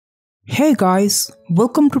Hey guys,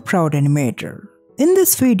 welcome to Proud Animator. In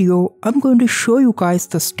this video, I'm going to show you guys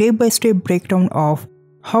the step-by-step breakdown of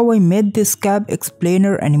how I made this cab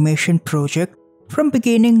explainer animation project from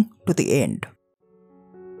beginning to the end.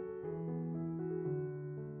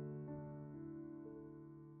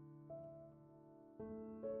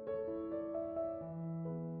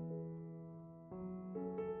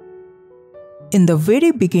 In the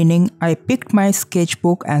very beginning, I picked my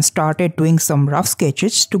sketchbook and started doing some rough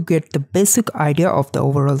sketches to get the basic idea of the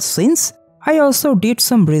overall scenes. I also did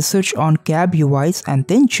some research on cab UIs and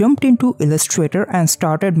then jumped into Illustrator and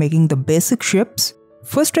started making the basic shapes.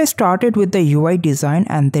 First I started with the UI design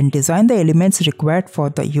and then designed the elements required for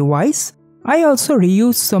the UIs. I also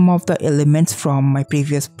reused some of the elements from my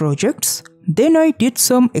previous projects. Then I did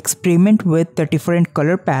some experiment with the different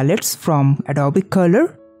color palettes from Adobe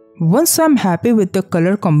Color. Once I'm happy with the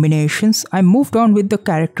color combinations, I moved on with the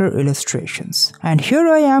character illustrations. And here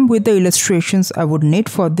I am with the illustrations I would need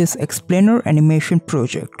for this explainer animation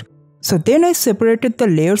project. So then I separated the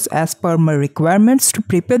layers as per my requirements to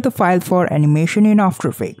prepare the file for animation in After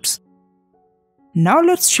Effects. Now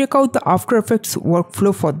let's check out the After Effects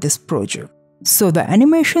workflow for this project. So the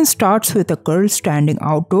animation starts with a girl standing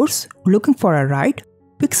outdoors, looking for a ride,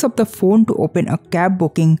 picks up the phone to open a cab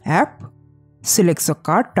booking app, selects a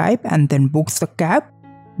car type and then books the cab,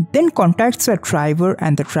 then contacts a driver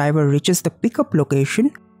and the driver reaches the pickup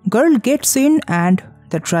location. Girl gets in and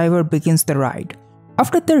the driver begins the ride.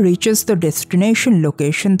 After they reaches the destination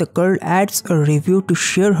location, the girl adds a review to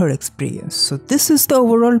share her experience. So this is the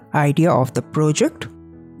overall idea of the project.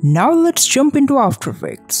 Now let's jump into After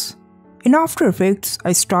Effects. In After Effects,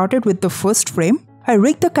 I started with the first frame. I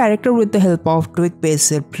rigged the character with the help of Twig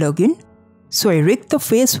Bezier plugin. So I rigged the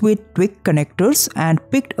face with twig connectors and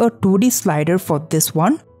picked a 2D slider for this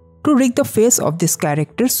one to rig the face of this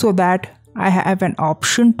character so that I have an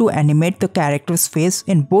option to animate the character's face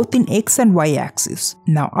in both in X and Y axis.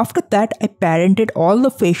 Now after that I parented all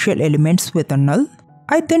the facial elements with a null.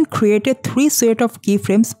 I then created 3 sets of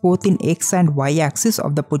keyframes both in X and Y axis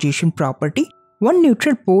of the position property, one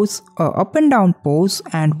neutral pose, a up and down pose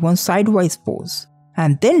and one sidewise pose.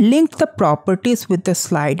 And then linked the properties with the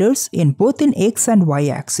sliders in both in X and Y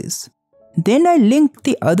axis. Then I linked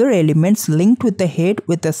the other elements linked with the head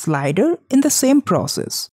with the slider in the same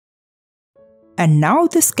process. And now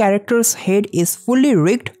this character's head is fully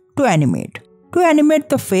rigged to animate. To animate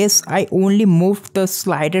the face, I only moved the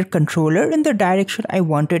slider controller in the direction I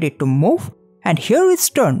wanted it to move, and here it's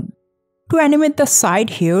turned. To animate the side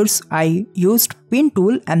hairs, I used pin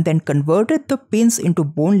tool and then converted the pins into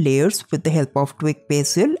bone layers with the help of Twig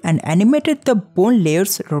Bezier and animated the bone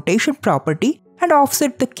layers rotation property and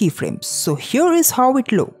offset the keyframes. So here is how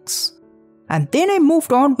it looks. And then I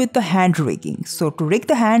moved on with the hand rigging. So to rig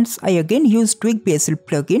the hands, I again used Twig Bezier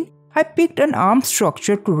plugin. I picked an arm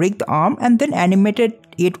structure to rig the arm and then animated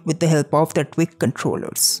it with the help of the Twig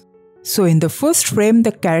controllers. So in the first frame,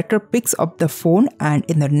 the character picks up the phone and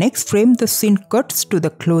in the next frame, the scene cuts to the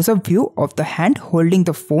close-up view of the hand holding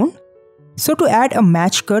the phone. So to add a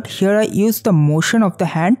match cut, here I use the motion of the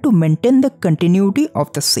hand to maintain the continuity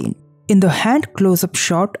of the scene. In the hand close-up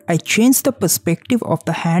shot, I change the perspective of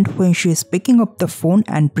the hand when she is picking up the phone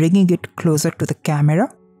and bringing it closer to the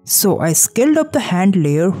camera. So I scaled up the hand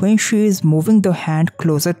layer when she is moving the hand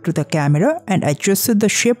closer to the camera and adjusted the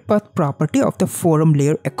shape path property of the forearm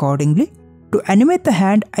layer accordingly. To animate the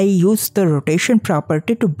hand, I used the rotation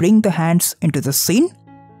property to bring the hands into the scene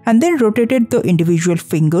and then rotated the individual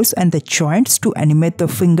fingers and the joints to animate the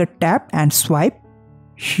finger tap and swipe.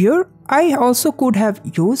 Here I also could have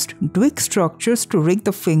used twig structures to rig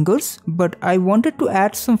the fingers, but I wanted to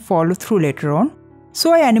add some follow through later on,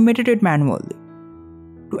 so I animated it manually.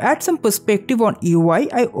 To add some perspective on UI,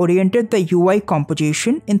 I oriented the UI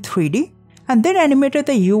composition in 3D and then animated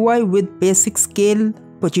the UI with basic scale,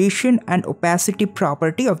 position and opacity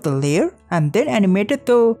property of the layer and then animated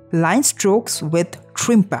the line strokes with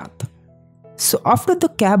trim path. So after the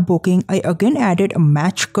cab booking, I again added a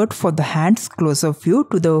match cut for the hands close-up view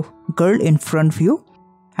to the girl in front view.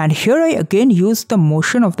 And here I again used the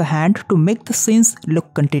motion of the hand to make the scenes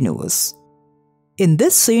look continuous. In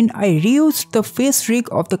this scene, I reused the face rig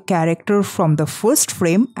of the character from the first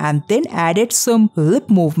frame and then added some lip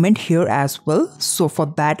movement here as well. So for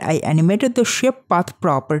that, I animated the shape path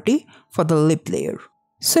property for the lip layer.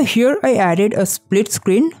 So here I added a split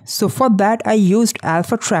screen. So for that, I used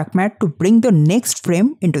Alpha Track Matte to bring the next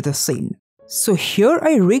frame into the scene. So here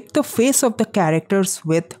I rigged the face of the characters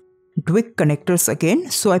with twig connectors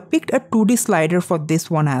again. So I picked a 2D slider for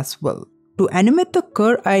this one as well. To animate the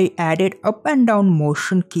curve, I added up and down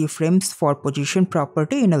motion keyframes for position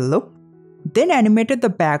property in a loop. Then animated the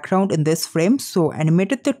background in this frame, so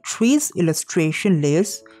animated the trees illustration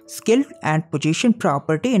layers, scale and position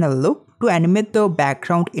property in a loop to animate the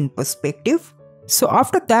background in perspective. So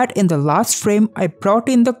after that, in the last frame, I brought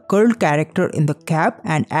in the curled character in the cap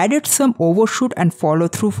and added some overshoot and follow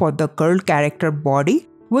through for the curled character body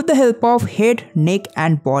with the help of head, neck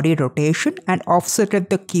and body rotation, and offsetted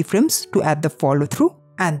the keyframes to add the follow through.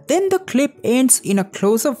 And then the clip ends in a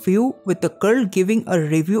close-up view with the curl giving a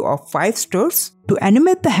review of 5 stars. To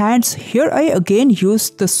animate the hands, here I again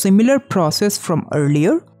used the similar process from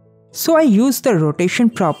earlier. So I used the rotation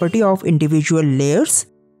property of individual layers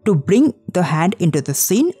to bring the hand into the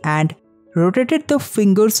scene and rotated the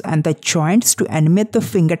fingers and the joints to animate the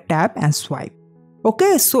finger tap and swipe.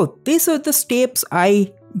 Okay, so these are the steps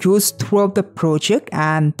I used throughout the project,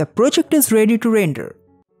 and the project is ready to render.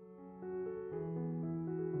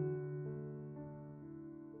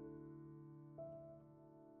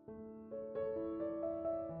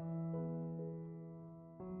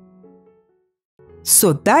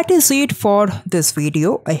 So that is it for this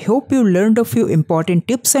video. I hope you learned a few important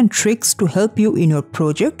tips and tricks to help you in your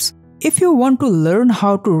projects. If you want to learn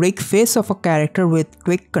how to rig face of a character with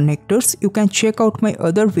quick connectors, you can check out my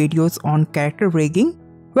other videos on character rigging,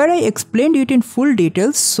 where I explained it in full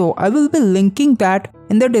details, so I will be linking that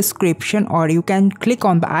in the description, or you can click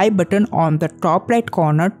on the I button on the top right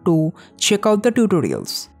corner to check out the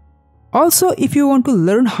tutorials. Also, if you want to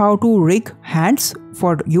learn how to rig hands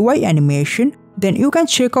for UI animation, then you can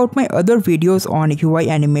check out my other videos on UI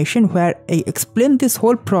animation where I explain this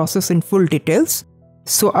whole process in full details.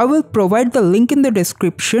 So I will provide the link in the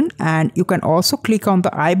description, and you can also click on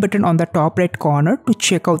the I button on the top right corner to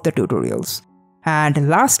check out the tutorials. And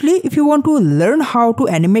lastly, if you want to learn how to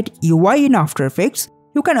animate UI in After Effects,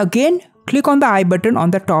 you can again click on the I button on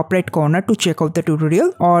the top right corner to check out the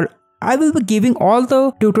tutorial, or I will be giving all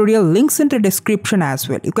the tutorial links in the description as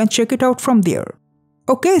well. You can check it out from there.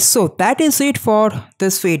 Okay, so that is it for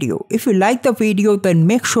this video. If you like the video, then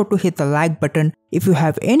make sure to hit the like button. If you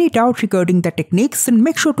have any doubt regarding the techniques, then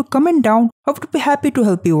make sure to comment down. I would be happy to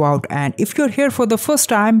help you out. And if you're here for the first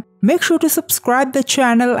time, make sure to subscribe the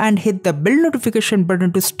channel and hit the bell notification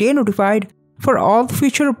button to stay notified for all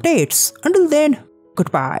future updates. Until then,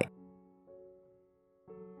 goodbye.